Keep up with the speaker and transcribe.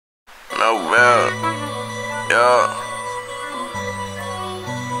No belt. Yeah.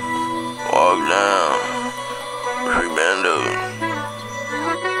 Walk down. Free bando.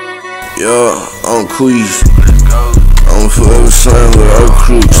 Yeah, I'm Queez. Let's go. I'm forever slaying with our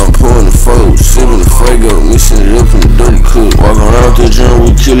crew. I'm pouring the foes, sipping the Fuego, mixing it up in the dope cook. Walking around with that drum, we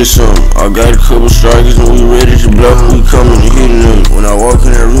killing something. I got a couple strikers and we ready to blow. We coming and hitting them. When I walk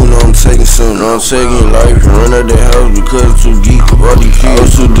in that room, know I'm taking something. Know I'm taking your life and run out that house because I'm too geek. Body key. I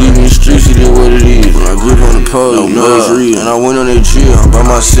was too deep in the streets, it is what it is. When I grip on the pole, you know it's real. And I went on that drill, I'm by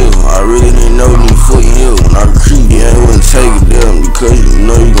myself. I really didn't know me fucking hill. When I creep, yeah, I wouldn't take it down because you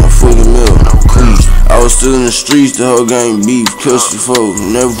know you gon' fucking milk. I was still in the streets, the whole game beef, cluster folk.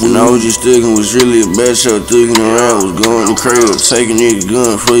 Never when I was just thugging, was really a bad show. Thugging around, was going to crib, taking nigga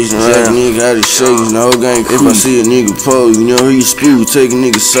gun, freezing around. Nigga had it shaking, the whole game creep. If I see a nigga pole, you know he spook, take a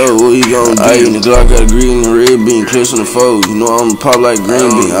nigga soul, what he gon' do? Ayy, the Glock got a green and a red bean, clutch on the fold. You know I'ma pop like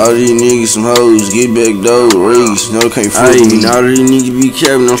green bean. All these niggas some hoes, get back though, race, you know they can't flip me. All these niggas be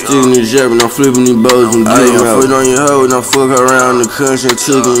capping, I'm sticking this jab, and I'm flipping these bows and getting out. I'm putting on your hoe, and I fuck around the country and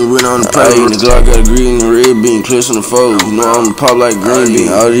took it and went on the page. The Glock got a green and a red bean, clutch on the fold. You know I'ma pop like green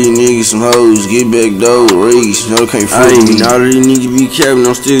bean. All these niggas some hoes, get back though, race, you know they can't flip me. All these niggas be capping,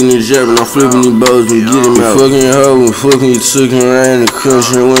 I'm sticking this jab, and I'm flipping these bows and getting out. Fucking your hoe, and fucking you took it around the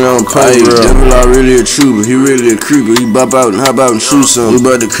country and went on the page. Devil I really a trooper, he really a creeper. He bop out and hop out and shoot some. We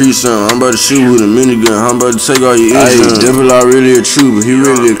about to creep some, I'm about to shoot with a minigun. I'm about to take all your ears. Devil I really a trooper, he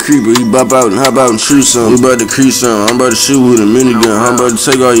really a creeper. He bop out and hop out and shoot some. We about to creep some, I'm about to shoot with a minigun. I'm about to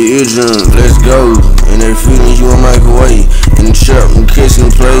take all your eardrums. Let's go. And they feelings you on microwave. In the trap, we kissing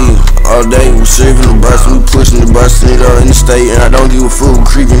and playing. All day, we serving the box, we pushing the box, and it all in the state. And I don't give a fool,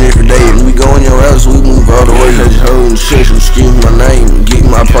 creeping every day. And we go in your house, we move all the way. Catch hoe in the chest, we scream my name. Get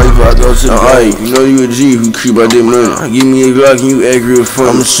my paper, I go to the bank. You know you a G if you creep out that money. Give me a Glock and you act real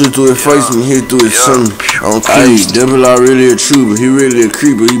funny. I'ma shoot through his face and hit through his son. On Queez, Devil I really a trooper, he really a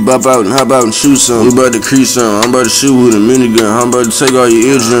creeper. He bop out and hop out and shoot some. We about to creep some, I'm about to shoot with a minigun. I'm about to take all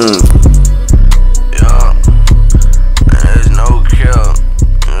your eardrums.